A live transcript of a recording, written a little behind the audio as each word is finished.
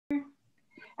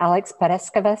Alex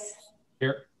Parescavas,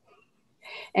 Here.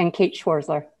 and Kate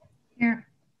Schwarzler. Here.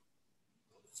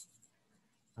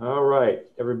 All right,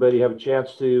 everybody have a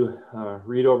chance to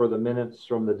read over the minutes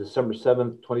from the December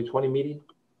 7th, 2020 meeting.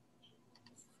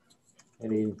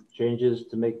 Any changes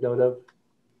to make note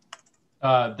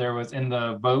of? There was in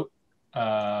the vote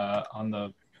on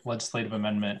the legislative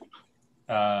amendment,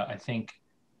 I think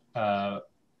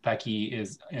Becky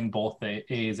is in both the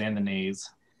A's and the nays.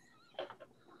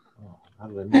 Oh, how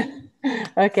did I miss?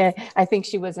 Okay, I think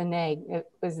she was a nay.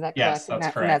 Was that correct? Yes, that's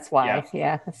correct. And that's why,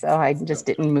 yeah. So I just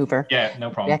didn't move her. Yeah, no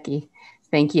problem. Becky,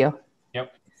 thank you.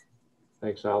 Yep.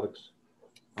 Thanks, Alex.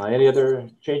 Any other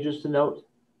changes to note?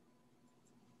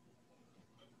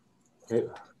 Okay,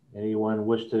 anyone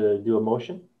wish to do a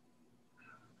motion?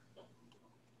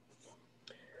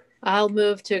 I'll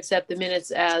move to accept the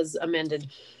minutes as amended.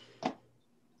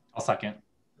 I'll second.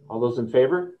 All those in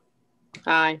favor?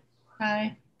 Aye.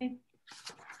 Aye.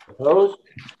 Opposed?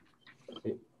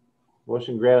 Okay.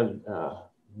 Motion granted.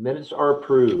 Minutes are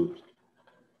approved.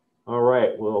 All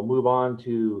right, we'll move on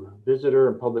to visitor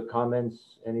and public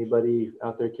comments. Anybody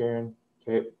out there, Karen?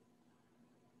 Okay.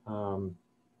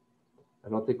 I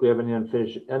don't think we have any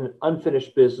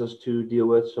unfinished business to deal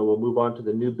with, so we'll move on to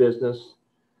the new business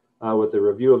with the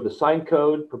review of the sign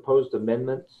code, proposed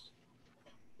amendments.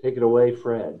 Take it away,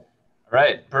 Fred. All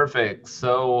right, perfect.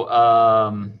 So,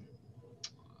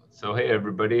 hey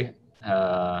everybody.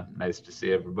 Nice to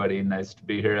see everybody. Nice to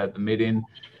be here at the meeting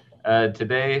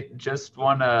today. Just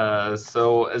wanna,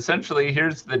 so essentially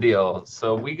here's the deal.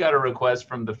 So we got a request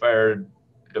from the fire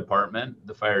department,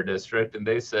 the fire district, and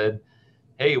they said,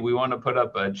 hey, we want to put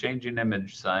up a changing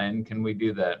image sign. Can we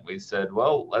do that? We said,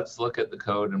 well, let's look at the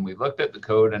code. And we looked at the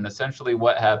code, and essentially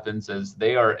what happens is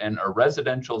they are in a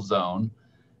residential zone.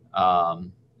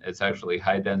 It's actually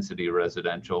high density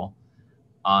residential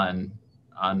on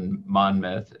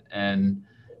Monmouth. And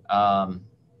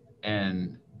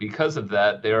because of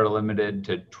that, they are limited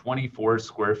to 24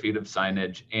 square feet of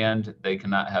signage, and they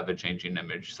cannot have a changing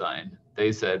image sign.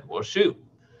 They said, well, shoot,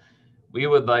 we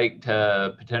would like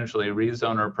to potentially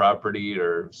rezone our property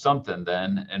or something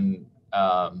then. And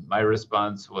my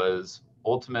response was,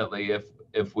 ultimately,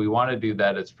 if we want to do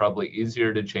that, it's probably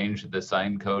easier to change the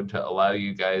sign code to allow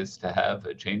you guys to have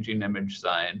a changing image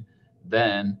sign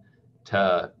than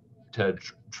to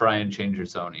try and change your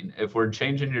zoning. If we're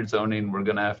changing your zoning, we're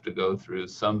going to have to go through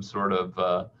some sort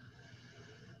of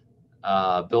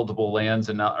buildable lands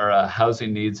or a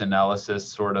housing needs analysis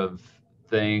sort of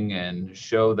thing, and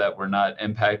show that we're not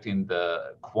impacting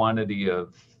the quantity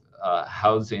of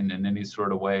housing in any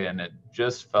sort of way. And it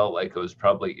just felt like it was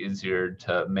probably easier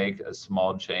to make a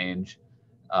small change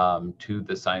to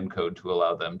the sign code to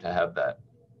allow them to have that.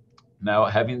 Now,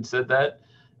 having said that,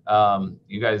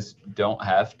 you guys don't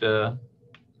have to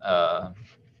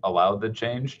allow the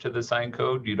change to the sign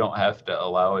code. You don't have to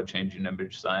allow a changing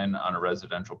image sign on a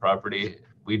residential property.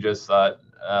 We just thought,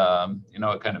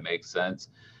 it kind of makes sense.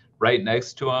 Right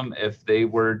next to them, if they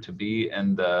were to be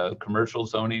in the commercial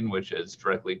zoning, which is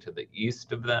directly to the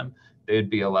east of them, they'd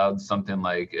be allowed something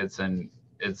like, it's in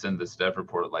the staff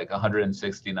report, like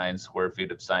 169 square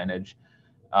feet of signage.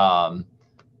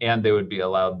 And they would be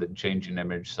allowed the changing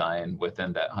image sign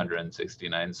within that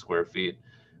 169 square feet.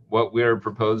 What we're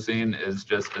proposing is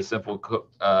just a simple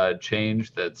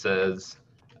change that says,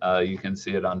 you can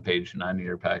see it on page 9 of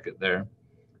your packet there.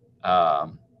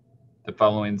 The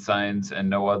following signs and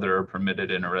no other are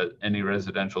permitted in any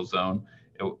residential zone.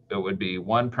 It would be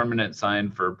one permanent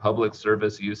sign for public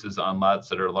service uses on lots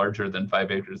that are larger than 5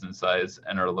 acres in size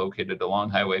and are located along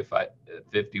Highway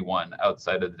 51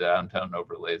 outside of the downtown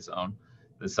overlay zone.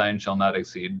 The sign shall not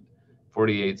exceed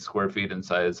 48 square feet in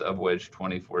size, of which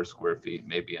 24 square feet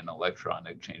may be an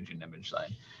electronic changing image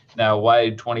sign. Now, why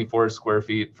 24 square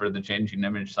feet for the changing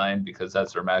image sign? Because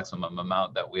that's our maximum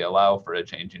amount that we allow for a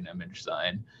changing image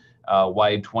sign.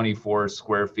 Why 24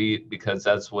 square feet? Because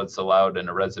that's what's allowed in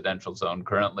a residential zone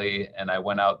currently. And I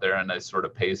went out there and I sort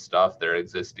of paced off their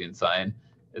existing sign.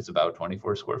 It's about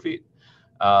 24 square feet.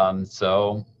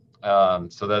 So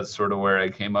that's sort of where I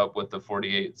came up with the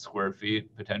 48 square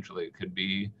feet. Potentially it could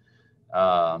be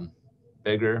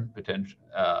bigger.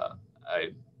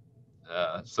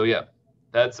 So yeah,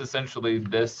 that's essentially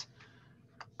this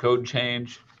code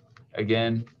change.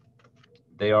 Again,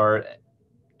 they are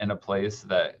in a place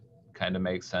that kind of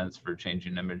makes sense for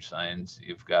changing image signs.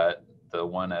 You've got the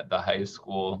one at the high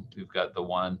school. You've got the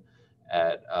one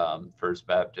at First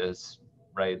Baptist,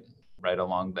 right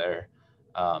along there.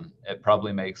 It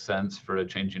probably makes sense for a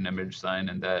changing image sign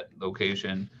in that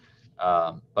location,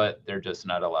 but they're just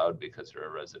not allowed because they're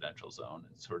a residential zone.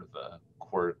 It's sort of a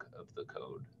quirk of the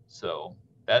code. So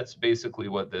that's basically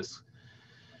what this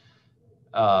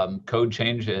code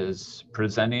change is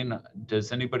presenting.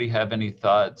 Does anybody have any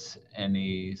thoughts,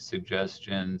 any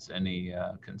suggestions, any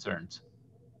concerns?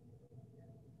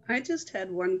 I just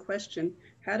had one question.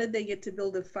 How did they get to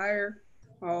build a fire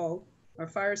hall or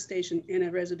fire station in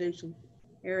a residential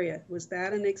area? Was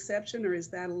that an exception or is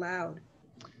that allowed?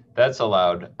 That's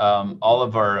allowed. All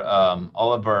of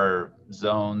our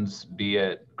zones, be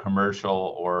it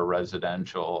commercial or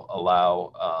residential,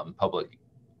 allow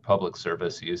public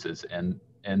service uses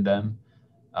in them.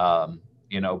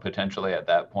 You know, potentially at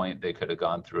that point they could have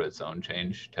gone through its own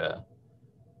change to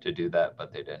do that,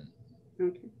 but they didn't.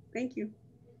 Okay, thank you.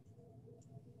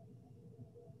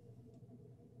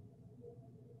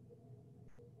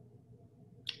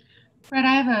 Fred,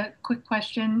 I have a quick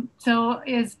question. So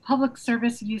is public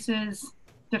service uses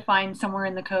defined somewhere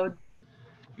in the code?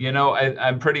 You know,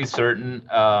 I'm pretty certain.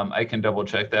 I can double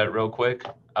check that real quick.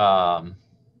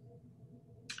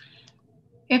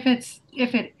 If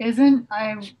it isn't,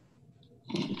 I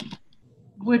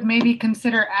would maybe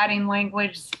consider adding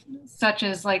language such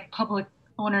as like public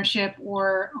ownership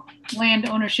or land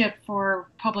ownership for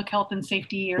public health and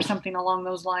safety or something along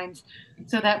those lines,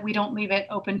 so that we don't leave it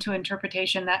open to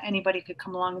interpretation that anybody could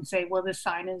come along and say, well, this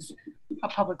sign is a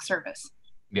public service.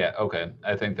 Yeah, okay.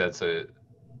 I think that's a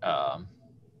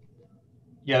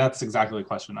Yeah, that's exactly the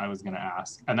question I was going to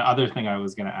ask. And the other thing I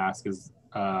was going to ask is,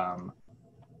 and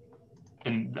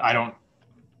I don't,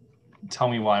 tell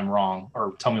me why I'm wrong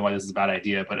or tell me why this is a bad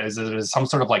idea, but is there some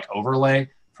sort of like overlay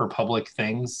for public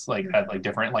things like that, like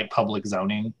different, like public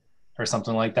zoning or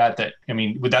something like that? That, I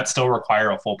mean, would that still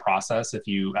require a full process if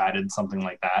you added something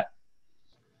like that?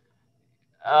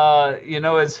 You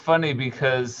know, it's funny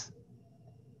because,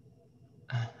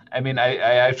 I mean, I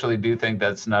actually do think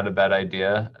that's not a bad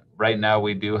idea. Right now,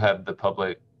 we do have the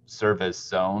public service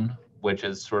zone, which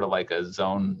is sort of like a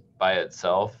zone by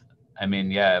itself. I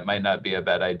mean, yeah, it might not be a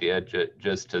bad idea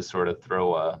just to sort of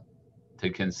to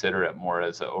consider it more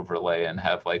as an overlay and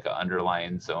have like an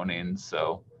underlying zoning.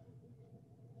 So,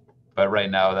 but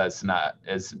right now it's not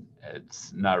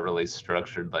really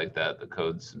structured like that. The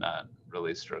code's not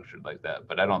really structured like that,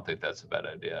 but I don't think that's a bad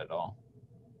idea at all.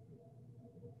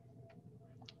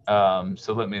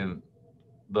 So let me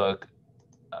look.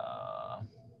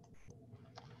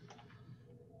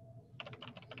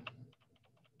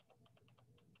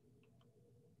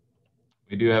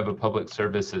 We do have a public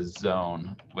services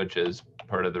zone, which is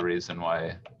part of the reason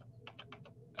why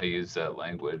I use that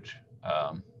language.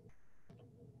 But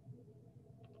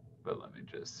let me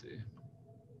just see.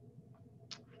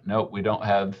 Nope, we don't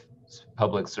have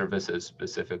public services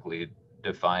specifically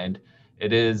defined.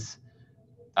 It is,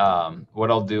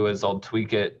 what I'll do is I'll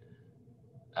tweak it.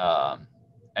 I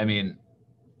mean,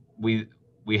 we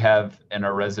have in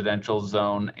our residential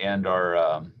zone and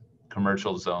our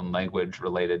commercial zone language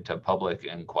related to public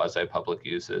and quasi-public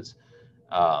uses.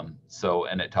 So,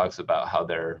 and it talks about how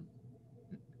they're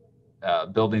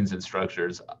buildings and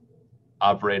structures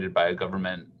operated by a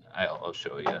government. I'll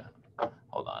show you.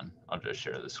 Hold on, I'll just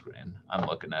share the screen. I'm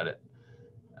looking at it.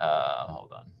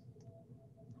 Hold on.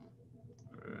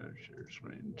 Share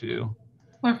screen 2.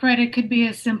 Or Fred, it could be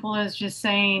as simple as just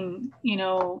saying, you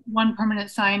know, one permanent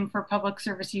sign for public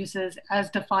service uses as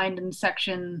defined in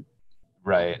section.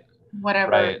 Right.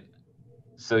 Whatever. Right.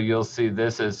 So you'll see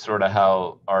this is sort of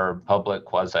how our public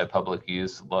quasi-public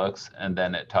use looks. And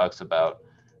then it talks about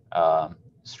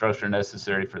structure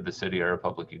necessary for the city or a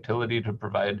public utility to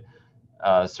provide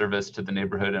service to the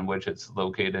neighborhood in which it's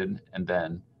located. And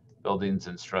then buildings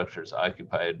and structures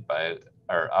occupied by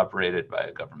or operated by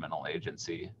a governmental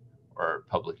agency or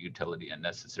public utility and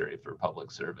necessary for public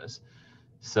service.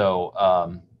 So,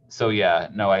 so yeah,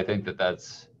 no, I think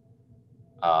that's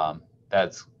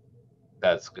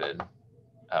good.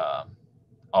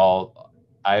 I'll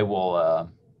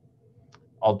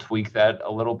tweak that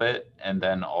a little bit, and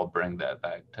then I'll bring that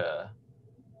back to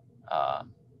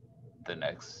the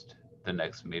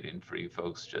next meeting for you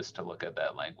folks, just to look at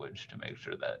that language to make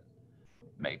sure that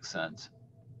makes sense.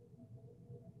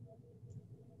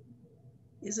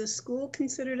 Is a school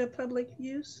considered a public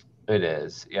use? It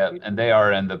is, yeah, and they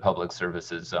are in the public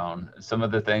services zone. Some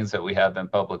of the things that we have in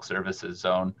public services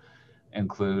zone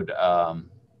include,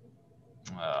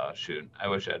 shoot, I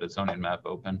wish I had a zoning map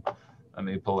open. Let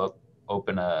me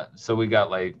open so we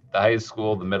got like the high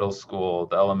school, the middle school,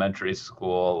 the elementary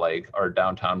school, like our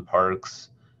downtown parks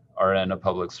are in a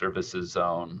public services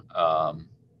zone. I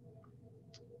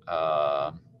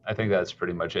think that's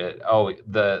pretty much it. Oh,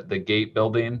 the Gate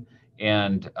building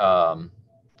and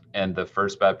the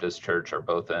First Baptist Church are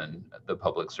both in the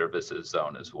public services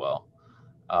zone as well.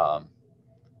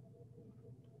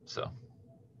 So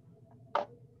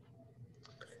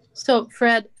So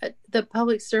Fred, the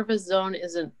public service zone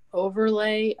is an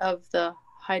overlay of the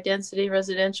high density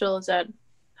residential. Is that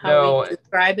how we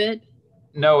describe it?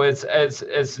 No, it's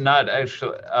not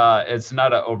actually, it's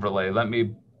not an overlay.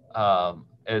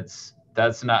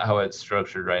 That's not how it's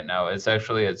structured right now. It's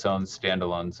actually its own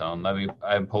standalone zone.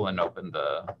 I'm pulling open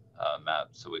the map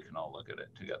so we can all look at it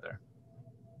together.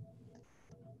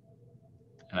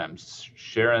 And I'm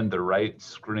sharing the right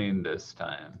screen this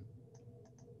time.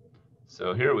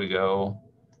 So here we go.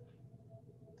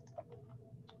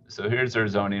 So here's our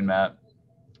zoning map.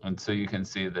 And so you can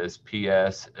see this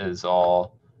PS is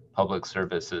all public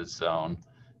services zone.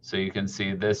 So you can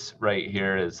see this right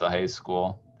here is the high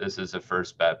school. This is the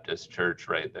First Baptist Church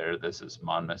right there. This is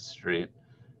Monmouth Street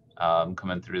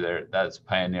coming through there. That's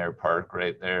Pioneer Park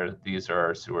right there. These are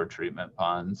our sewer treatment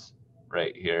ponds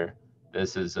right here.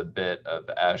 This is a bit of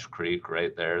Ash Creek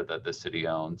right there that the city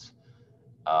owns.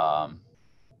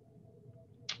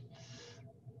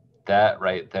 That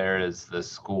right there is the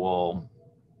school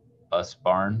bus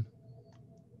barn.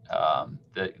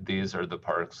 These are the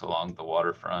parks along the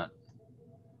waterfront.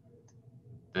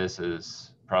 This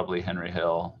is probably Henry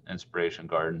Hill, Inspiration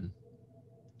Garden.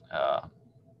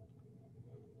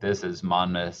 This is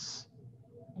Monmouth's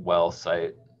well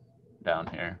site down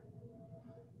here.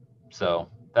 So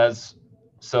the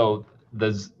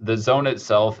zone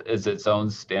itself is its own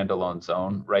standalone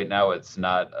zone. Right now, it's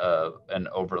not an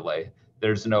overlay.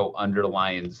 There's no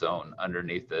underlying zone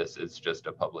underneath this. It's just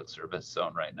a public service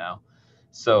zone right now.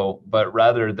 So, but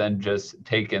rather than just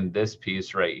taking this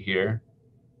piece right here,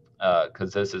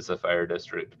 because this is a fire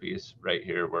district piece right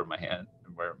here where can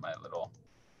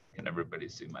everybody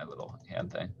see my little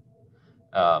hand thing?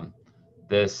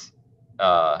 This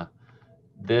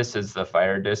is the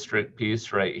fire district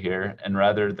piece right here. And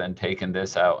rather than taking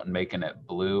this out and making it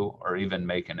blue or even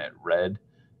making it red,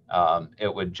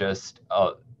 it would just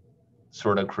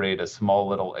sort of create a small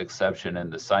little exception in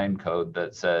the sign code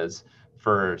that says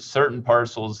for certain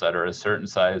parcels that are a certain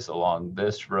size along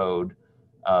this road,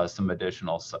 some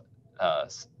additional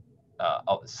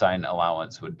sign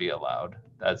allowance would be allowed.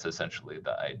 That's essentially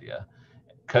the idea.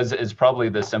 Because it's probably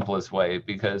the simplest way,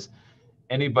 because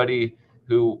anybody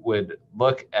who would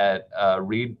look at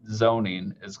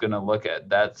rezoning is going to look at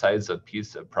that size of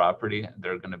piece of property.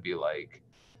 They're going to be like,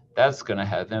 that's going to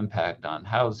have impact on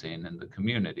housing in the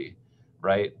community,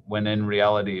 right? When in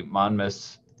reality,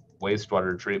 Monmouth's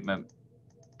wastewater treatment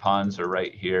ponds are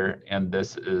right here, and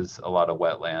this is a lot of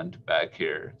wetland back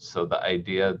here. So the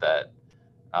idea that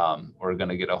we're going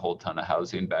to get a whole ton of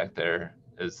housing back there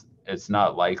it's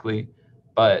not likely,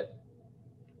 but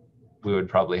we would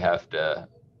probably have to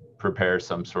prepare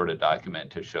some sort of document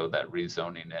to show that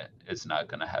rezoning it is not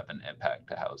going to have an impact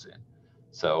to housing.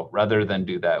 So rather than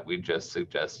do that, we just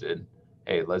suggested,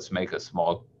 hey, let's make a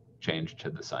small change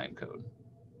to the sign code.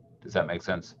 Does that make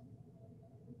sense?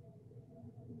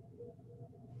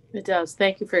 It does.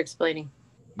 Thank you for explaining.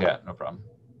 Yeah, no problem.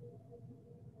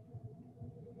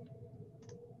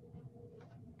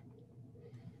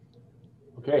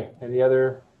 Okay, any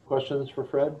other questions for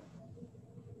Fred?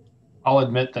 I'll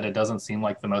admit that it doesn't seem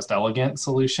like the most elegant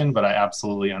solution, but I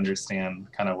absolutely understand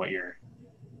kind of what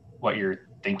you're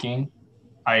thinking.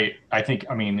 I think,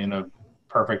 I mean, in a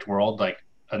perfect world, like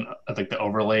I think the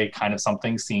overlay kind of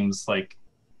something seems like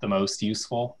the most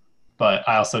useful, but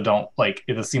I also don't like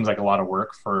it. Seems like a lot of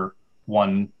work for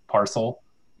one parcel.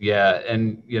 Yeah,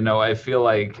 and you know, I feel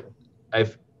like I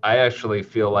actually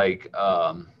feel like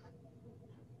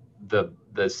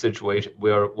the situation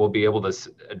we'll be able to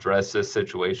address this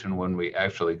situation when we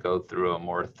actually go through a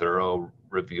more thorough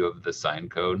review of the sign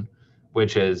code,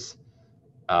 which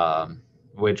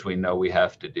we know we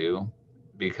have to do,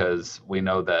 because we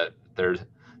know that there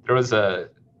was a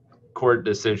court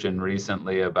decision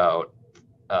recently about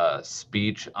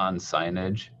speech on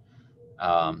signage.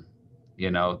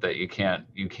 You know, that you can't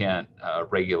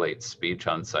regulate speech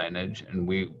on signage, and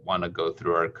we want to go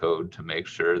through our code to make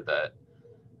sure that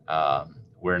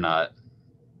we're not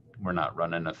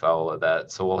running afoul of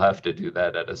that. So we'll have to do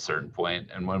that at a certain point.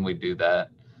 And when we do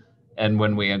that, and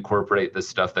when we incorporate the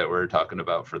stuff that we're talking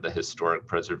about for the historic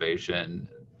preservation,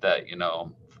 that, you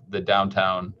know, the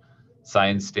downtown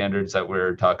sign standards that we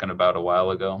were talking about a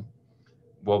while ago,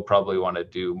 we'll probably want to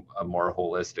do a more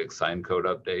holistic sign code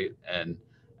update. And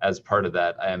as part of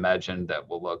that, I imagine that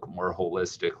we'll look more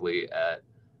holistically at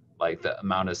like the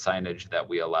amount of signage that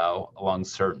we allow along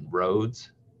certain roads,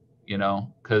 you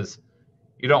know, because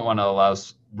you don't want to allow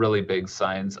really big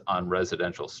signs on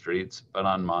residential streets, but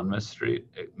on Monmouth Street,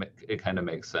 it kind of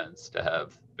makes sense to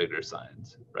have bigger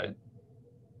signs, right?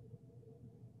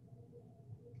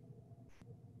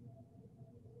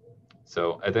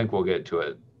 So I think we'll get to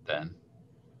it then.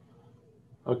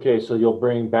 Okay, so you'll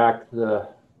bring back the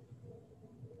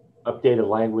updated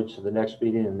language to the next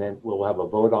meeting, and then we'll have a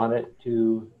vote on it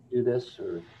to do this,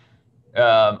 or?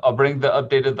 I'll bring the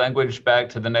updated language back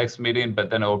to the next meeting, but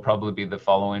then it will probably be the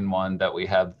following one that we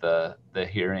have the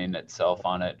hearing itself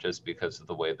on it, just because of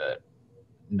the way that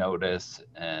notice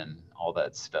and all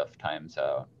that stuff times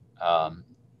out.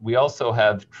 We also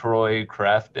have Troy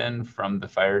Crafton from the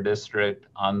fire district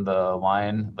on the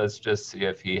line. Let's just see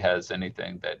if he has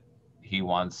anything that he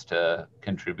wants to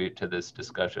contribute to this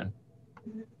discussion.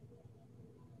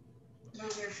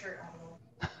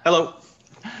 Hello.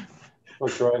 Oh,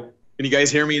 Troy. Can you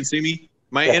guys hear me and see me?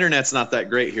 My internet's not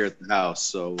that great here at the house,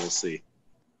 so we'll see.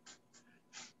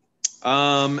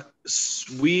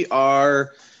 We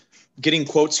are getting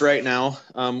quotes right now.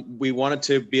 We wanted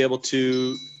to be able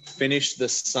to finish the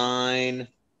sign,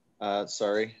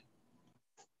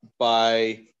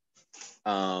 by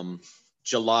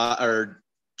July or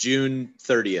June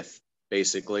 30th,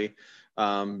 basically,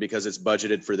 because it's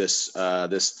budgeted for this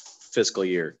this fiscal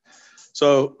year.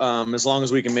 So as long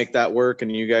as we can make that work,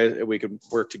 and you guys, we could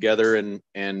work together, and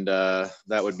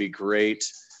that would be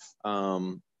great.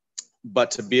 But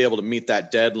to be able to meet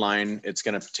that deadline, it's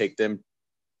going to take them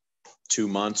 2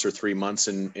 months or 3 months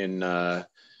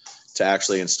to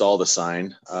actually install the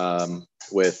sign,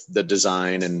 with the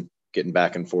design and getting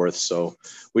back and forth. So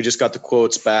we just got the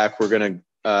quotes back. We're going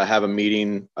to have a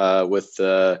meeting with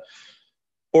the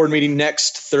board meeting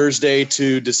next Thursday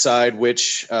to decide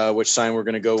which sign we're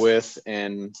going to go with,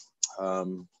 and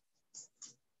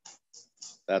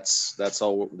that's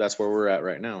where we're at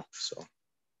right now. So.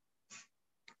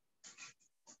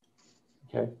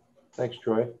 Okay, thanks,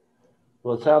 Troy.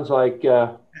 Well, it sounds like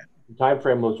the time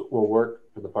frame will work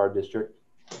for the fire district.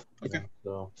 Okay.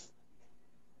 So,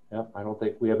 yeah, I don't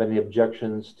think we have any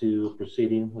objections to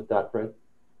proceeding with that, Fred.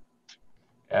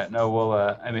 Yeah, no,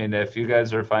 well, I mean, if you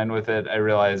guys are fine with it, I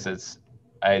realize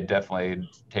I definitely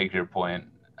take your point,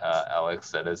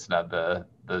 Alex, that it's not the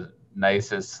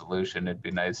nicest solution. It'd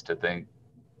be nice to think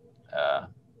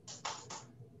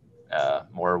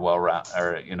more well-rounded,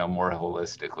 or, more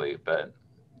holistically, but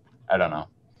I don't know.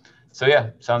 So yeah,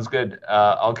 sounds good.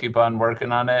 I'll keep on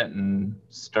working on it and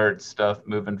start stuff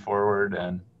moving forward,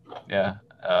 and yeah,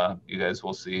 you guys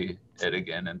will see it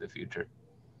again in the future.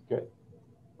 Okay.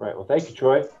 Right. Well, thank you,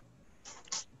 Troy.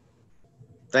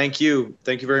 Thank you.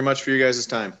 Thank you very much for your guys'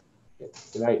 time.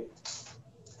 Good night.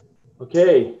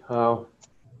 Okay. We'll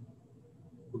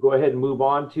go ahead and move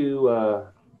on to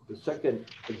the second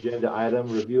agenda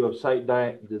item, review of site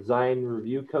design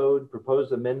review code,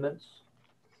 proposed amendments.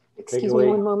 Excuse me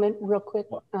one moment, real quick,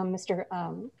 Mr.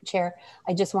 Chair.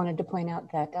 I just wanted to point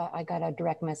out that I got a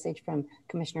direct message from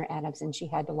Commissioner Adams, and she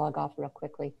had to log off real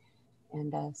quickly.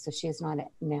 And so she is not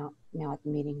now at the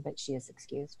meeting, but she is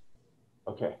excused.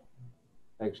 Okay.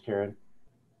 Thanks, Karen.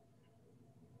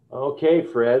 Okay,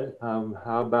 Fred,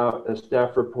 how about a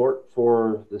staff report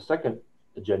for the second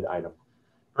agenda item?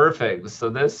 Perfect. So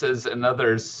this is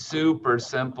another super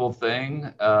simple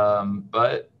thing,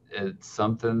 but it's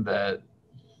something that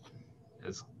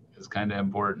is kind of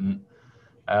important.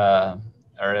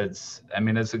 It's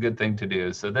a good thing to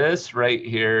do. So this right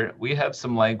here, we have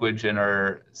some language in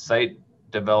our site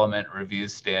development review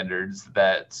standards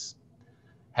that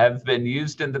have been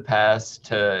used in the past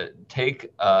to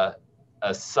take a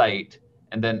site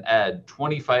and then add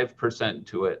 25%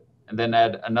 to it, and then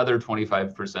add another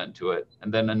 25% to it,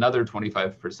 and then another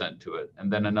 25% to it, and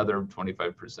then another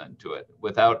 25% to it,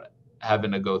 without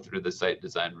having to go through the site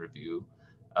design review,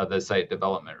 the site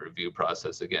development review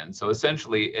process again. So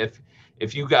essentially,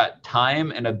 if you got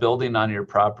time and a building on your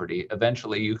property,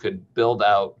 eventually you could build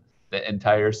out the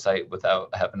entire site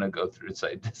without having to go through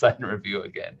site design review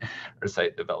again, or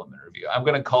site development review. I'm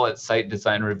going to call it site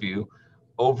design review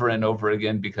over and over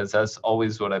again, because that's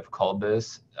always what I've called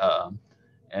this.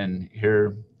 And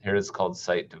here it's called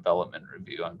site development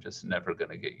review. I'm just never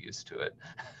going to get used to it.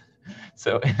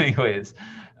 So anyways,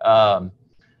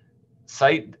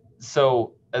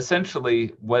 so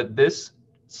essentially what this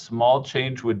small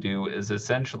change would do is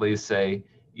essentially say,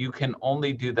 you can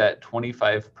only do that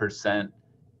 25%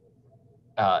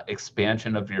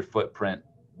 expansion of your footprint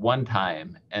one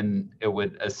time, and it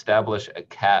would establish a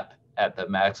cap at the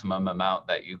maximum amount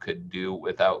that you could do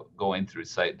without going through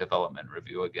site development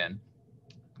review again.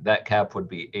 That cap would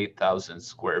be 8,000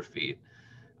 square feet.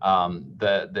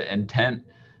 The intent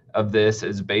of this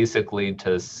is basically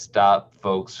to stop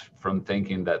folks from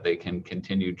thinking that they can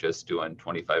continue just doing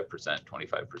 25%, 25%,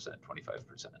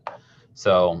 25%.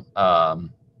 So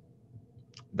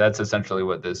that's essentially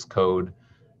what this code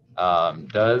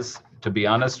does. To be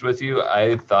honest with you,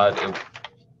 I thought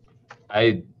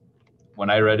when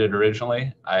I read it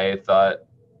originally, I thought,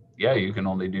 yeah, you can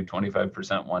only do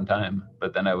 25% one time.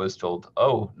 But then I was told,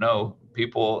 oh, no,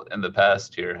 people in the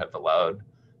past here have allowed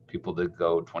people to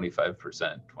go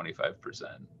 25%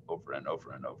 over and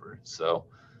over and over. So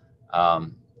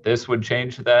this would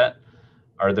change that.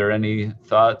 Are there any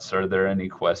thoughts? Are there any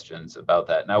questions about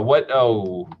that? Now,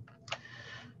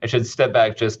 I should step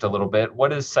back just a little bit.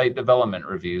 What is site development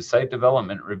review? Site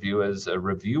development review is a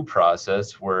review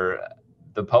process where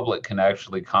the public can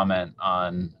actually comment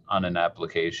on an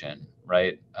application,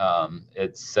 right?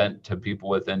 It's sent to people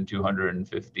within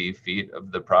 250 feet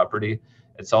of the property.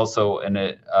 It's also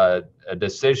a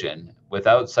decision.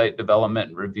 Without site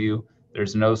development review,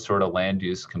 there's no sort of land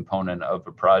use component of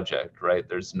a project, right?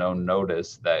 There's no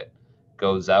notice that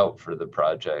goes out for the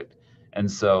project. And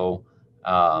so,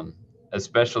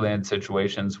 especially in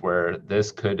situations where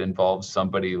this could involve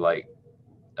somebody like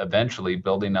eventually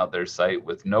building out their site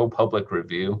with no public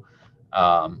review,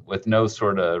 with no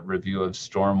sort of review of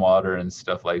stormwater and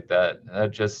stuff like that,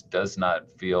 that just does not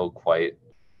feel quite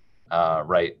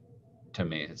right to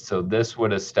me. So this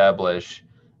would establish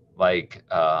like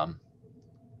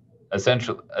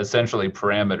essentially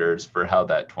parameters for how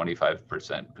that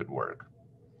 25% could work.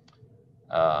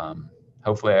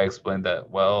 Hopefully I explained that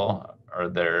well. Are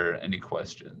there any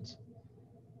questions?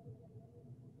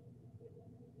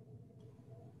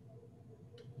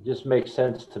 It just makes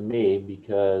sense to me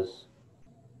because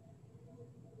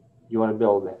you want to be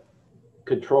able to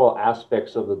control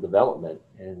aspects of the development.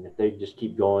 And if they just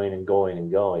keep going and going and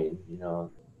going, you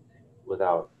know, with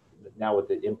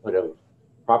the input of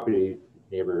property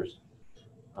neighbors,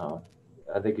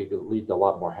 I think it could lead to a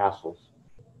lot more hassles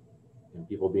and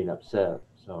people being upset.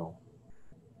 So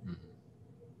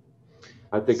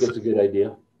I think it's a good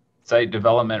idea. Site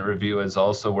development review is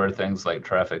also where things like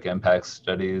traffic impact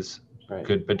studies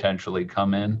could potentially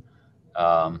come in.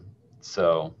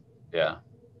 So, yeah.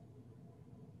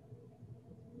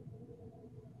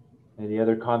 Any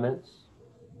other comments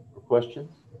or questions?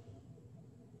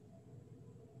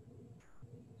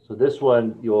 So this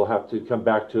one, you'll have to come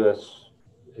back to us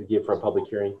and give for a public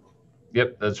hearing.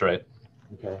 Yep, that's right.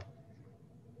 Okay.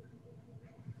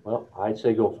 Well, I'd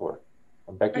say go for it.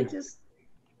 Becky?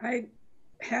 I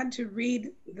had to read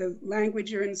the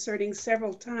language you're inserting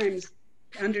several times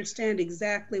to understand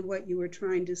exactly what you were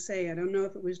trying to say. I don't know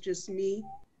if it was just me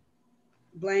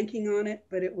blanking on it,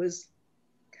 but it was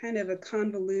kind of a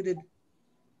convoluted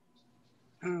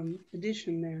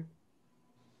addition there.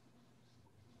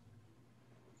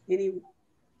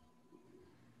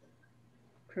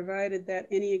 Provided that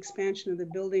any expansion of the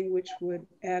building which would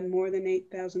add more than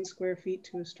 8,000 square feet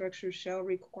to a structure shall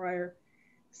require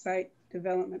site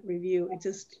development review. It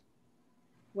just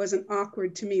was an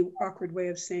awkward way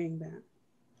of saying that.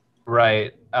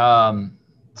 Right.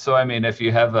 So I mean, if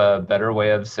you have a better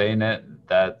way of saying it,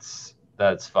 that's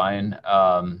fine.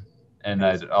 And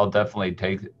I'll definitely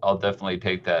take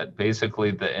that.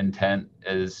 Basically, the intent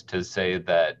is to say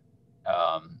that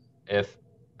if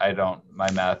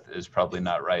my math is probably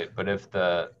not right, but if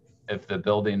the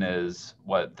building is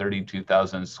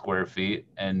 32,000 square feet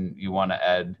and you want to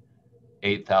add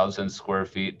 8,000 square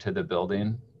feet to the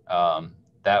building,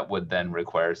 that would then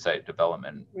require site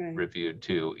development review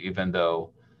too, even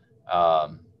though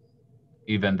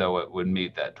it would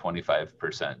meet that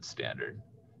 25% standard.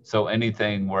 So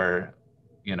anything where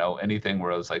it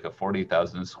was like a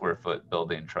 40,000 square foot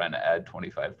building trying to add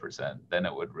 25%, then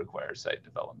it would require site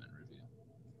development review.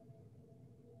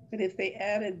 But if they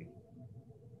added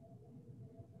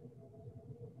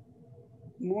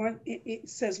more, it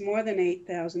says more than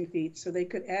 8,000 feet, so they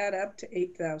could add up to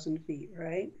 8,000 feet,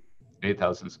 right?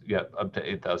 8,000, yeah, up to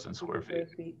 8,000 square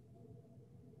feet.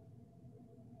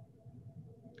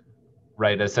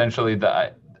 Right. Essentially, the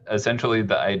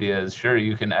idea is, sure,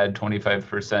 you can add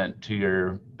 25% to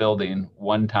your building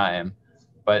one time,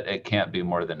 but it can't be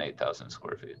more than 8,000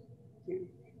 square feet. Yeah.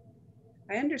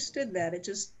 I understood that. It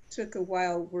just took a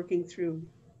while working through.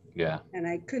 Yeah. And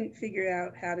I couldn't figure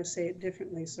out how to say it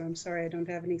differently, so I'm sorry I don't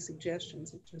have any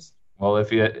suggestions. It just. Well,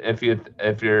 if you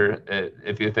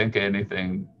think of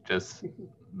anything, just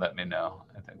let me know.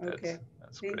 I think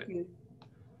that's Thank great. You.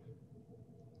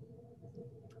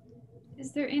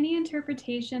 Is there any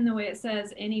interpretation, the way it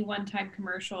says any one-time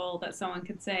commercial, that someone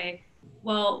could say,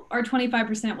 well, our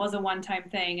 25% was a one-time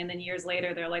thing, and then years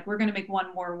later they're like, we're going to make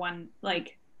one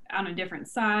like on a different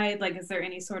side? Like, is there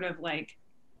any sort of like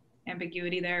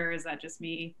ambiguity there, or is that just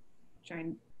me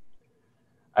trying?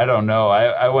 I don't know.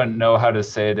 I wouldn't know how to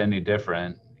say it any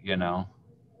different,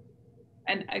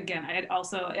 And again,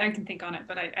 I can think on it,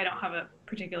 but I don't have a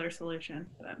particular solution.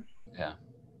 But. Yeah.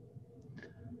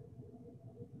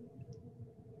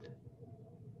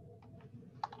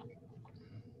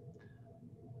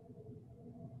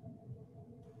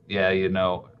 Yeah, you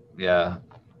know, yeah.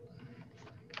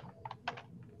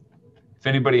 If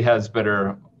anybody has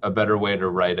a better way to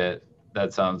write it,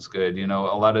 that sounds good. You know,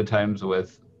 a lot of times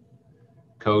with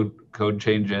code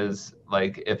changes,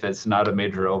 like if it's not a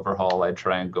major overhaul, I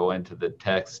try and go into the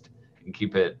text and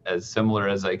keep it as similar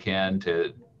as I can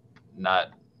to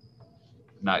not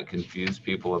confuse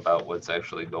people about what's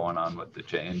actually going on with the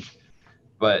change.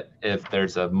 But if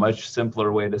there's a much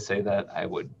simpler way to say that, I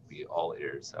would be all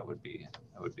ears. That would be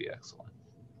excellent.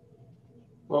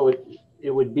 Well,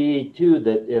 it would be too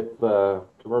that if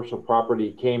commercial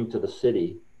property came to the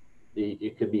city,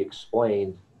 it could be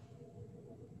explained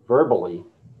verbally.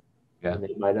 Yeah. And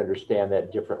they might understand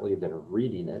that differently than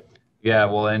reading it. Yeah,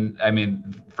 well, and I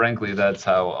mean, frankly, that's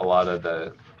how a lot of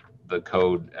the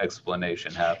code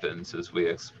explanation happens, is we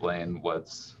explain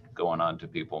what's going on to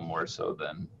people more so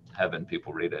than having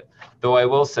people read it. Though I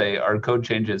will say our code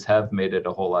changes have made it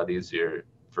a whole lot easier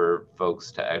for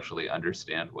folks to actually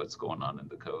understand what's going on in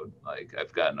the code. Like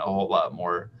I've gotten a whole lot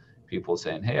more people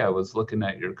saying, hey, I was looking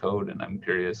at your code and I'm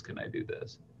curious, can I do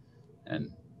this? And,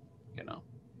 you know,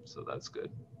 so that's good.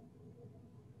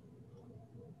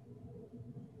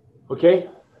 Okay,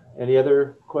 any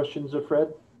other questions of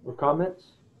Fred or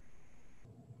comments?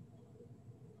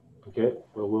 Okay,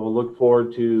 well, we'll look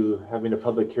forward to having a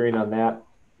public hearing on that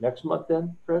next month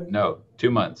then, Fred? No, 2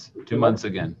 months. 2 months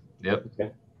again. Yep.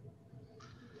 Okay.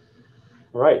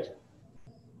 All right.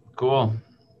 Cool.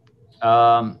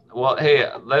 Well, hey,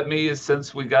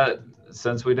 since we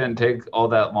didn't take all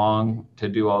that long to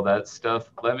do all that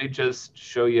stuff, let me just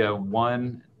show you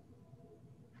one.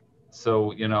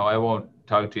 So, you know, I won't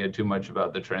talk to you too much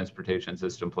about the transportation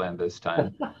system plan this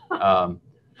time.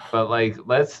 But like,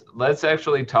 let's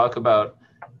actually talk about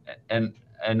an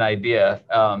idea,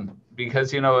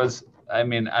 because, you know, I'm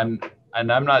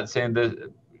not saying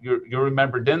that you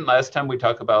remember, didn't last time we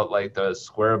talk about like the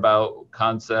square about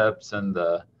concepts and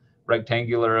the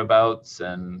rectangular abouts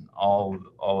and all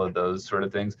of those sort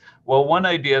of things? Well, one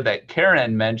idea that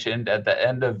Karen mentioned at the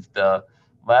end of the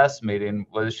last meeting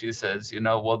was, she says, you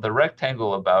know, well, the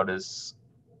rectangle about is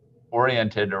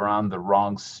oriented around the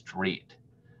wrong street,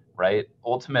 right?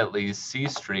 Ultimately, C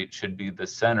Street should be the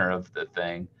center of the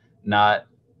thing, not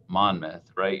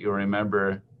Monmouth, right? You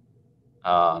remember,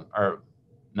 not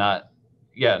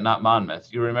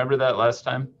Monmouth. You remember that last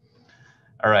time?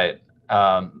 All right.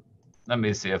 Let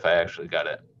me see if I actually got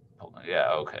it.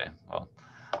 Yeah, okay. Well,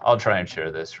 I'll try and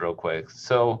share this real quick.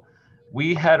 So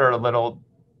we had our little,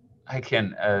 I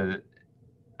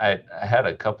had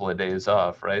a couple of days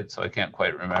off, right? So I can't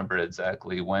quite remember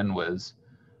exactly when was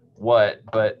what,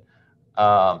 but,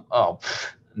 and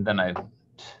then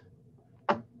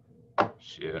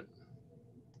shoot.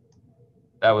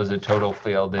 That was a total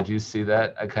fail. Did you see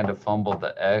that? I kind of fumbled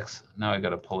the X. Now I got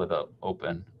to pull it up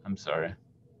open. I'm sorry.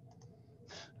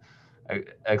 I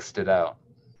X'd it out.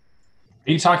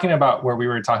 Are you talking about where we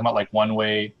were talking about like one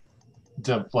way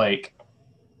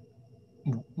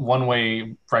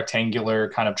rectangular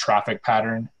kind of traffic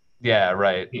pattern? Yeah,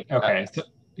 right. Okay.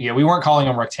 Yeah, we weren't calling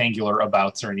them rectangular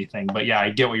abouts or anything, but yeah, I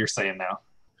get what you're saying now.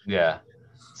 Yeah.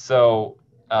 So,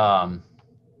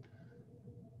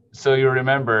 so you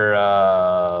remember,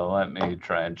 let me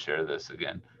try and share this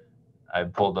again. I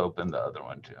pulled open the other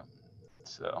one too.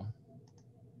 So,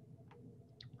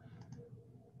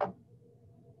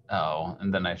 oh,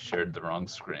 and then I shared the wrong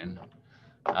screen.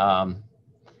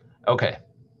 Okay.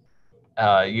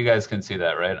 You guys can see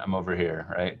that, right? I'm over here,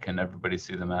 right? Can everybody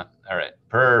see the map? All right,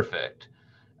 perfect.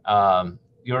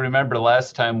 You'll remember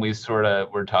last time we sort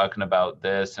of were talking about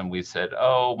this and we said,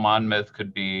 oh, Monmouth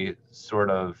could be sort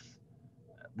of,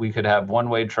 we could have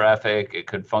one-way traffic. It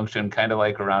could function kind of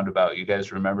like a roundabout. You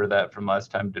guys remember that from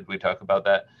last time? Did we talk about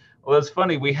that? Well, it's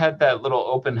funny. We had that little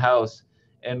open house,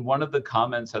 and one of the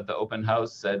comments at the open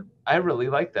house said, I really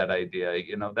like that idea.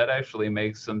 You know, that actually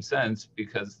makes some sense,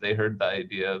 because they heard the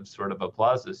idea of sort of a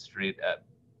Plaza Street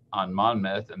on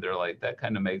Monmouth, and they're like, that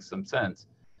kind of makes some sense.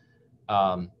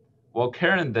 Well,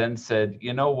 Karen then said,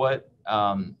 you know what?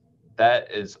 That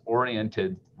is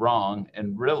oriented wrong,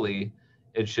 and really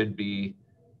it should be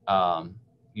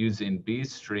using B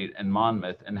Street and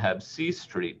Monmouth and have C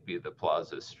Street be the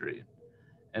Plaza Street.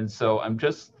 And so I'm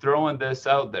just throwing this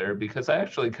out there because I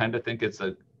actually kind of think it's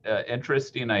a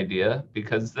interesting idea,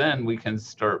 because then we can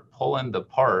start pulling the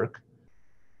park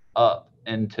up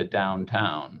into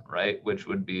downtown, right? Which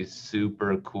would be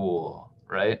super cool,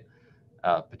 right?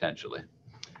 Potentially.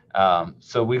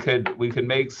 So we could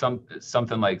make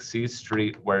something like C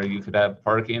Street where you could have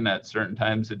parking at certain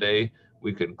times a day.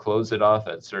 We could close it off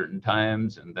at certain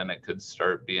times, and then it could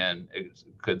start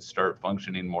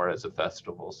functioning more as a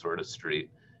festival sort of street.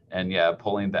 And yeah,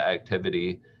 pulling the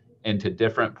activity into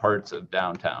different parts of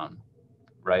downtown,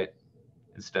 right?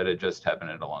 Instead of just having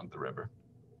it along the river.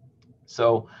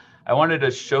 So I wanted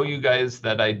to show you guys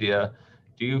that idea.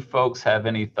 Do you folks have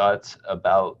any thoughts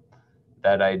about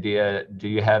that idea? Do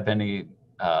you have any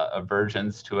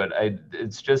aversions to it?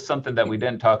 It's just something that we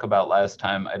didn't talk about last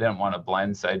time. I didn't want to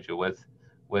blindside you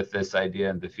with this idea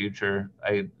in the future.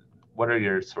 What are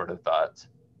your sort of thoughts?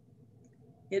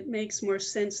 It makes more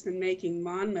sense than making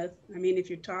Monmouth. I mean, if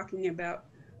you're talking about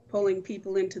pulling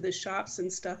people into the shops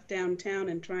and stuff downtown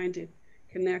and trying to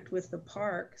connect with the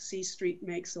park, C Street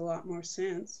makes a lot more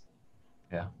sense.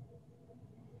 Yeah.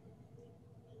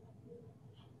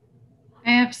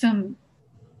 I have some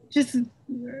just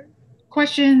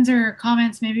questions or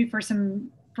comments maybe for some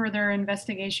further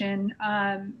investigation.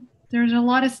 There's a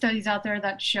lot of studies out there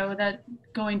that show that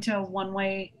going to a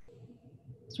one-way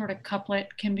sort of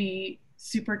couplet can be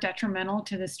super detrimental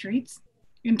to the streets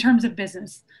in terms of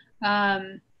business.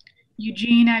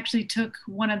 Eugene actually took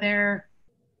one of their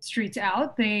streets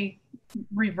out. They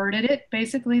reverted it,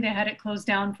 basically. They had it closed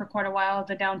down for quite a while,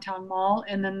 the downtown mall,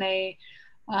 and then they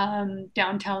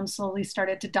downtown slowly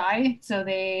started to die, so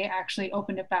they actually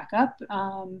opened it back up.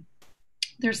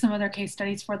 There's some other case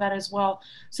studies for that as well.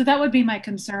 So that would be my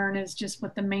concern, is just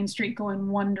with the main street going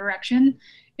one direction.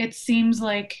 It seems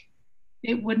like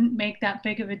it wouldn't make that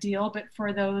big of a deal, but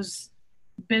for those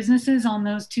businesses on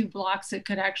those two blocks, it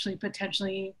could actually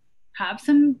potentially have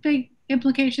some big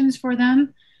implications for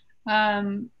them.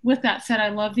 With that said, I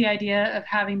love the idea of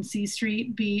having C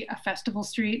Street be a festival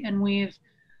street, and we've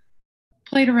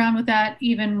played around with that,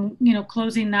 even, you know,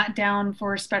 closing that down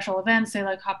for special events, say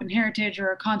like Hop and Heritage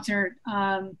or a concert.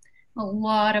 A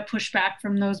lot of pushback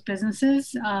from those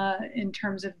businesses in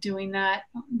terms of doing that,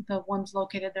 the ones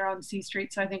located there on C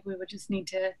Street. So I think we would just need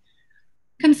to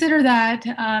consider that.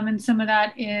 And some of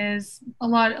that is a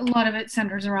lot of it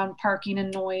centers around parking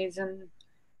and noise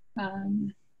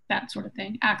and that sort of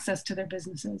thing, access to their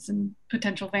businesses and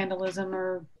potential vandalism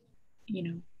or, you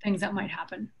know, things that might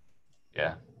happen.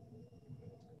 Yeah.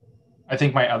 I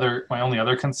think my only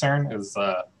other concern is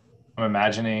I'm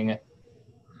imagining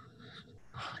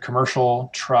commercial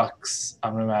trucks.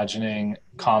 I'm imagining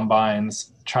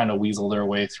combines trying to weasel their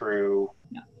way through,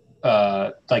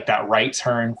 like that right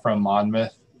turn from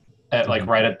Monmouth, at like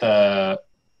right at the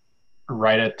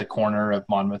corner of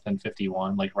Monmouth and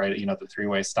 51, like right at, you know, the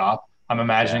three-way stop. I'm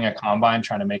imagining a combine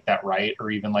trying to make that right,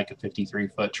 or even like a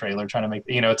 53-foot trailer trying to make,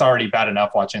 you know, it's already bad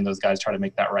enough watching those guys try to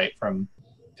make that right from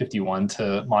 51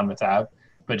 to Monmouth Ave,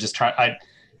 but just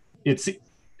it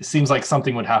seems like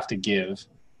something would have to give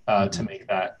to make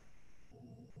that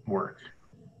work.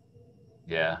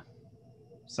 Yeah.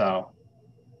 So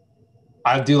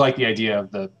I do like the idea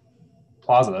of the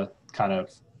plaza kind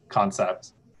of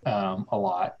concept a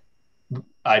lot.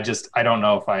 I don't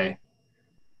know if I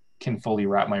can fully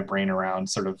wrap my brain around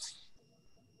sort of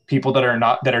people that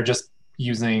are just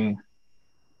using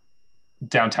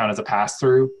downtown as a pass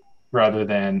through rather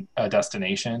than a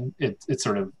destination.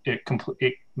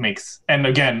 It makes, and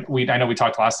again, I know we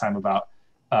talked last time about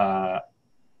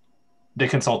the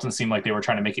consultants seemed like they were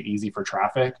trying to make it easy for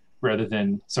traffic rather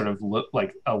than sort of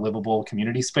like a livable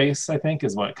community space, I think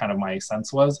is what kind of my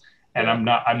sense was. And I'm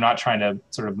not trying to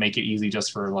sort of make it easy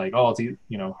just for like, oh, it's, you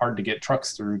know, hard to get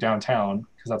trucks through downtown,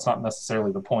 because that's not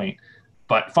necessarily the point.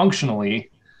 But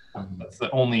functionally, that's the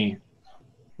only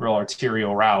real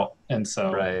arterial route. And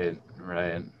so Right.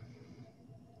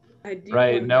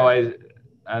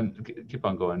 Keep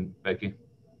on going, Becky.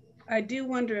 I do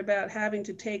wonder about having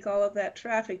to take all of that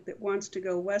traffic that wants to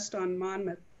go west on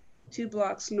Monmouth, 2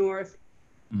 blocks north,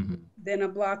 then a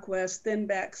block west, then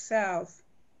back south.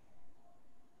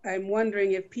 I'm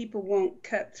wondering if people won't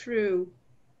cut through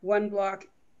 1 block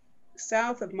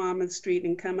south of Monmouth Street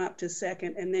and come up to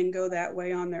 2nd and then go that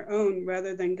way on their own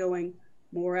rather than going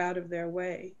more out of their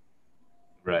way.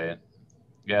 Right.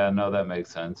 Yeah, no, that makes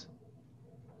sense.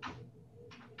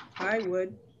 I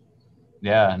would.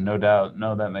 Yeah, no doubt.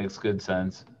 No, that makes good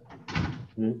sense.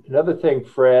 Another thing,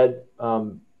 Fred,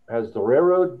 has the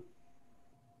railroad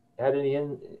had any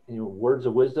words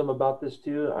of wisdom about this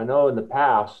too? I know in the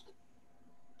past,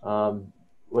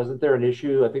 wasn't there an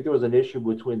issue? I think there was an issue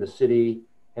between the city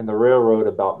and the railroad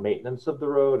about maintenance of the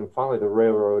road, and finally the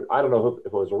railroad, I don't know if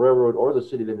it was the railroad or the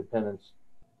City of Independence,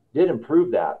 did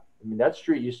improve that. I mean, that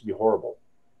street used to be horrible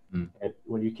and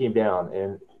when you came down,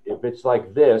 and if it's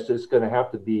like this, it's going to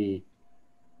have to be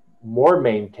more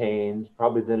maintained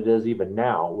probably than it is even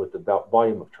now with the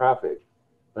volume of traffic.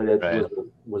 But it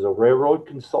was a railroad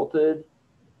consulted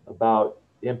about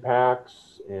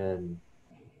impacts and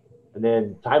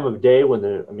then time of day when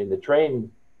the train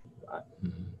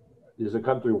does it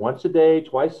come through once a day,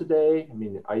 twice a day? I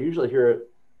mean, I usually hear it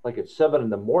like at 7 in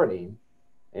the morning,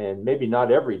 and maybe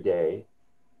not every day,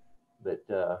 but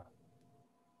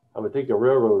I would think the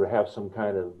railroad would have some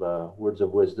kind of words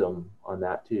of wisdom on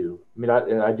that too. I mean,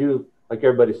 I do, like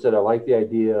everybody said, I like the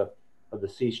idea of the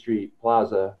C Street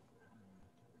Plaza.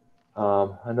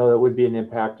 I know that would be an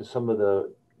impact to some of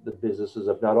the businesses,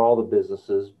 if not all the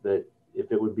businesses, but if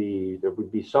it would be, there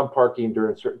would be some parking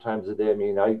during certain times of the day. I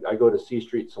mean, I go to C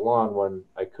Street Salon when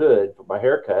I could for my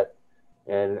haircut,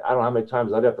 and I don't know how many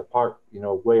times I'd have to park, you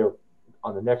know, way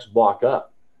on the next block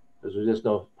up, because there's just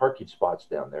no parking spots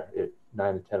down there at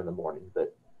 9 and 10 in the morning.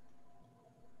 But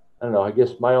I don't know, I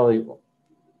guess my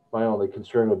only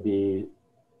concern would be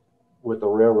with the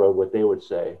railroad, what they would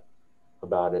say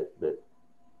about it. But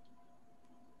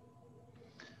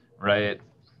right.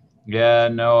 Yeah,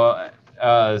 no.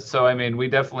 So, I mean, we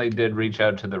definitely did reach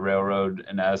out to the railroad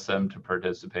and ask them to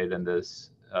participate in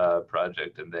this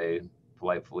project, and they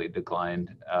politely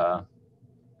declined.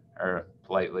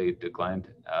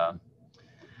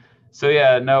 So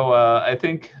yeah, no, I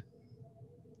think,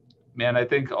 man, I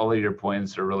think all of your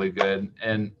points are really good.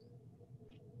 And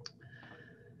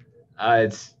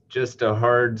it's just a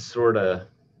hard sort of,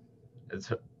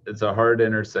 it's a hard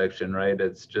intersection, right?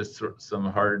 It's just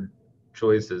some hard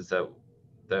choices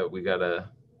that we gotta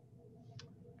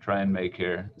try and make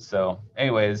here. So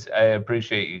anyways, I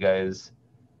appreciate you guys,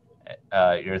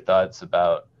 your thoughts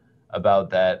about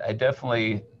that. I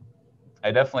definitely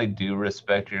do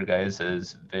respect your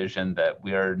guys' vision that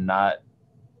we are not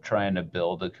trying to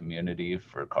build a community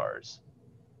for cars,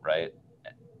 right?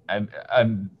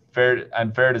 I'm fair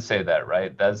to say that,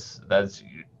 right? That's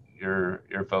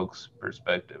your folks'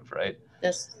 perspective, right?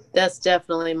 That's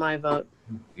definitely my vote.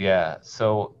 Yeah,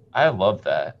 so I love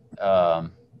that.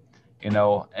 You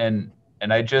know, and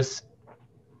I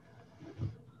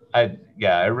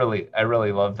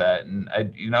really love that. And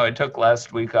I took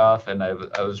last week off, and I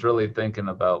was really thinking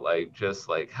about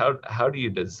how do you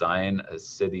design a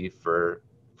city for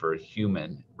a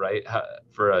human, right?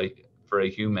 For a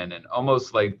human, and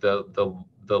almost like the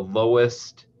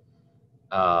lowest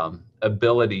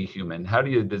ability human. How do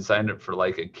you design it for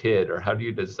like a kid, or how do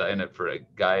you design it for a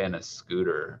guy in a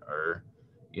scooter, or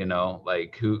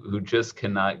like who just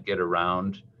cannot get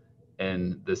around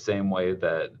in the same way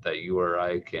that you or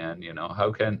I can?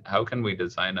 How can we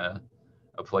design a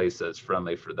place that's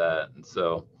friendly for that? And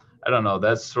so I don't know,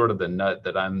 that's sort of the nut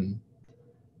that I'm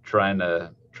trying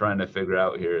to figure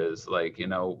out here, is like,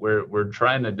 we're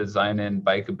trying to design in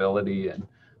bikeability and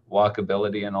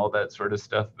walkability and all that sort of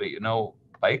stuff, but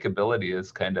bikeability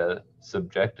is kind of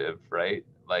subjective, right?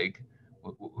 Like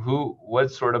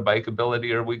what sort of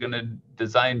bikeability are we going to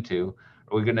design to?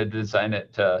 Are we going to design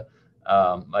it to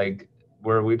like,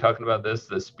 were we talking about this,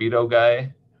 the Speedo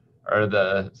guy, or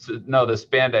the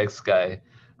spandex guy,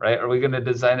 right? Are we going to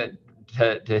design it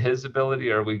to his ability,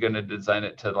 or are we going to design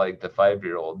it to like the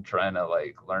 5-year-old trying to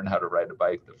like learn how to ride a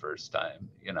bike the first time?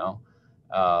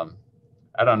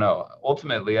 I don't know.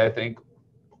 Ultimately, I think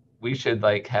we should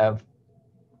like have,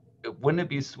 wouldn't it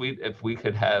be sweet if we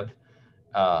could have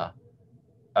a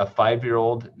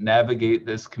 5-year-old navigate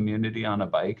this community on a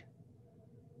bike?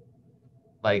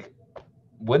 Like,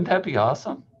 wouldn't that be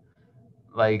awesome?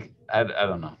 Like, I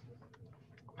don't know.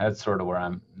 That's sort of where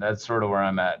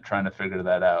I'm at, trying to figure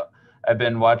that out. I've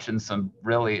been watching some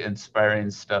really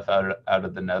inspiring stuff out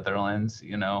of the Netherlands,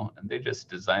 and they just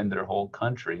designed their whole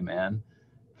country, man,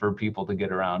 for people to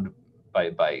get around by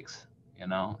bikes.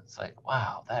 It's like,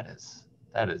 wow, that is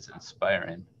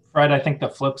inspiring. Fred, I think the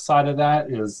flip side of that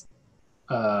is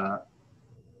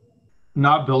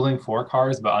not building for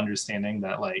cars, but understanding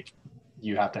that like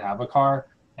you have to have a car,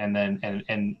 and then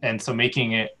and so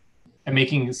making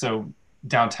so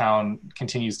downtown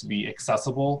continues to be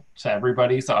accessible to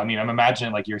everybody. So I mean, I'm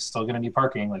imagining like you're still going to need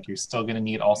parking, like you're still going to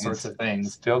need all sorts of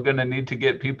things. Still going to need to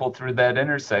get people through that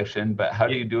intersection, but how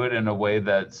do you do it in a way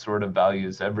that sort of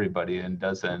values everybody and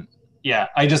doesn't? Yeah,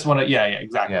 I just want to. Yeah,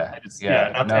 exactly.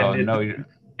 You're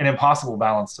an impossible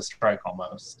balance to strike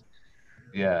almost.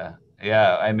 Yeah.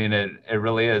 I mean, it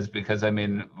really is, because I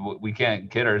mean, we can't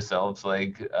kid ourselves.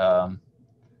 Like, the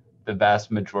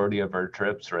vast majority of our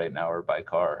trips right now are by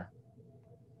car.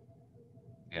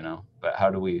 But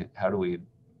how do we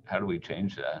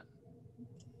change that?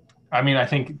 I mean, I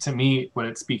think to me, what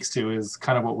it speaks to is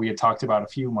kind of what we had talked about a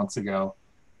few months ago,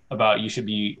 about you should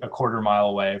be a quarter mile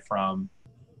away from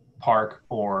park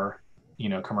or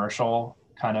commercial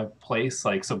kind of place,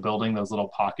 like, so building those little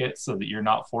pockets so that you're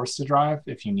not forced to drive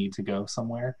if you need to go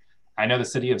somewhere. I know the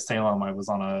city of Salem, I was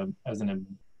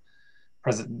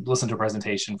listened to a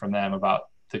presentation from them about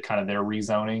to kind of their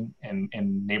rezoning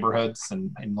in neighborhoods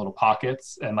and in little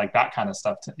pockets and like that kind of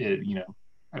stuff. You know,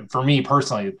 for me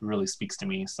personally, it really speaks to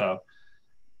me. So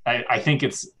I think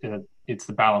it's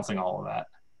the balancing all of that.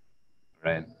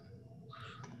 Right.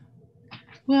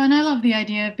 Well, and I love the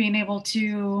idea of being able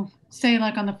to say,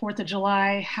 like on the 4th of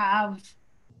July, have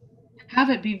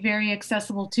it be very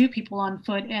accessible to people on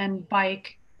foot and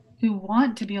bike who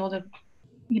want to be able to,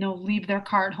 you know, leave their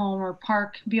car at home or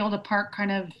be able to park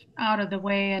kind of out of the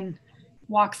way and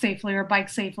walk safely or bike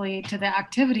safely to the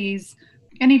activities.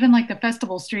 And even like the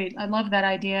festival street, I love that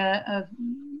idea of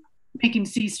making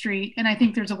C Street. And I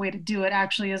think there's a way to do it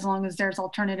actually, as long as there's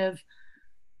alternative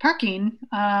parking,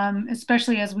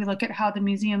 especially as we look at how the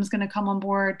museum is going to come on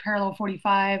board, parallel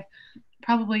 45,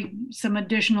 probably some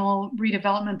additional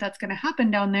redevelopment that's going to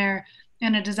happen down there,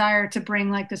 and a desire to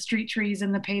bring like the street trees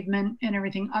and the pavement and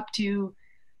everything up to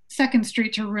 2nd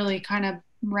Street to really kind of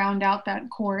round out that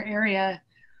core area.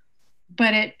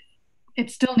 But it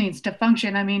still needs to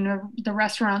function. I mean, the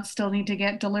restaurants still need to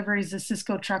get deliveries. The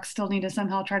Cisco trucks still need to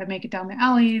somehow try to make it down the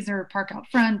alleys or park out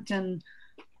front, and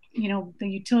you know, the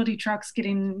utility trucks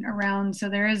getting around. So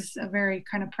there is a very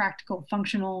kind of practical,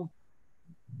 functional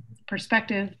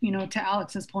perspective, you know, to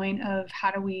Alex's point of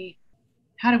how do we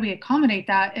accommodate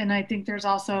that. And I think there's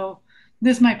also,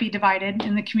 this might be divided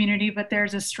in the community, but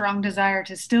there's a strong desire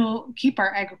to still keep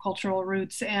our agricultural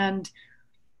roots and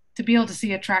to be able to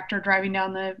see a tractor driving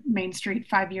down the main street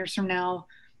 5 years from now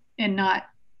and not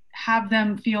have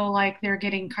them feel like they're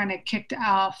getting kind of kicked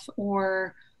off,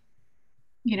 or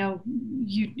you know,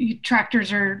 you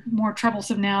tractors are more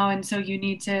troublesome now, and so you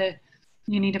need to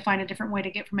find a different way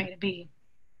to get from A to B.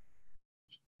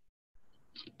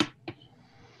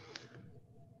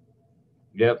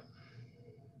 Yep.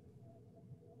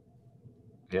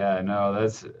 Yeah, no,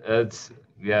 that's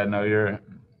yeah, no,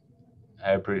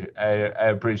 I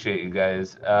appreciate you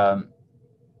guys.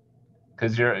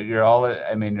 Cause you're all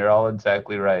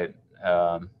exactly right.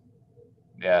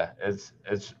 Yeah,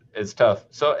 it's tough.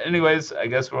 So anyways, I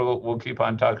guess we'll keep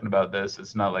on talking about this.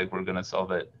 It's not like we're gonna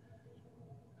solve it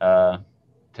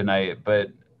tonight,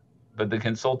 but the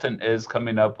consultant is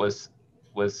coming up with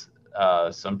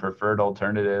some preferred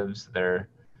alternatives. They're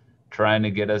trying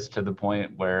to get us to the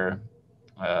point where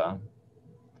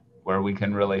we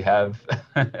can really have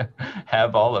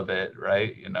have all of it,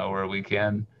 right? You know, where we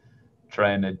can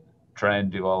try and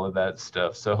do all of that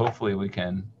stuff. So hopefully we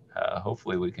can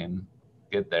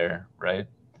get there, right?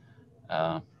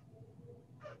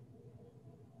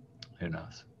 Who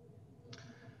knows?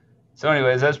 So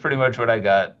anyways, that's pretty much what I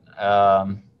got.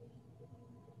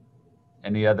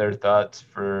 Any other thoughts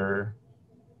for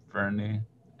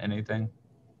anything?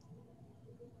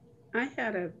 I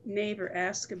had a neighbor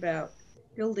ask about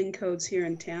building codes here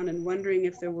in town and wondering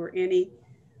if there were any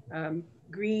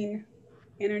green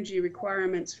energy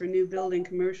requirements for new building,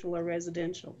 commercial or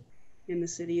residential, in the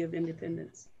city of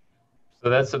Independence. So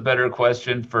that's a better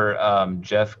question for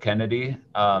Jeff Kennedy.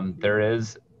 There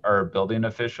is our building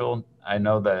official. I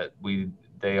know that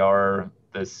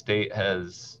the state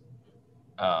has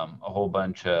a whole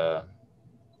bunch of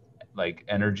like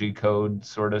energy code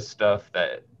sort of stuff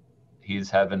that he's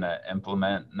having to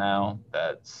implement now.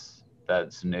 That's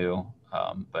new.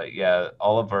 But yeah,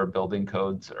 all of our building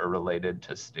codes are related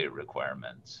to state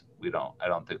requirements. I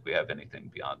don't think we have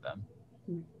anything beyond them.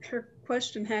 Her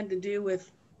question had to do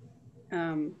with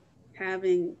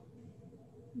having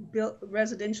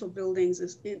residential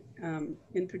buildings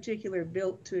in particular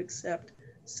built to accept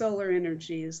solar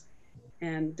energies.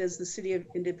 And does the city of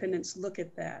Independence look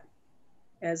at that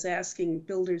as asking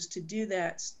builders to do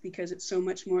that because it's so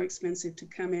much more expensive to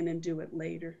come in and do it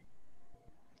later?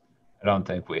 I don't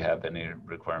think we have any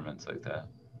requirements like that.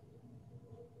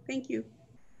 Thank you.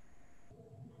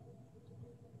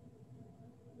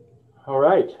 All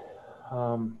right.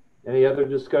 Any other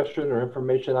discussion or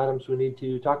information items we need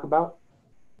to talk about?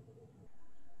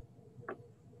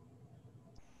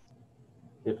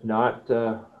 If not,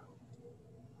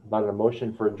 about a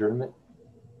motion for adjournment.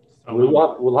 So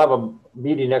We'll have a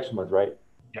meeting next month, right?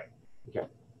 Yeah. Okay.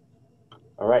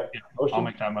 All right. Yeah, Motion.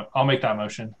 I'll make that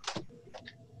motion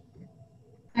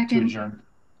to adjourn.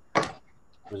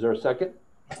 Was there a second?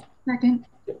 Second.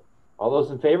 Okay. All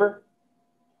those in favor?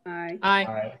 Aye.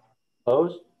 Aye.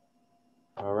 Opposed?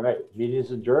 All right. Meeting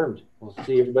is adjourned. We'll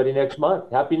see everybody next month.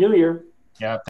 Happy New Year. Yeah.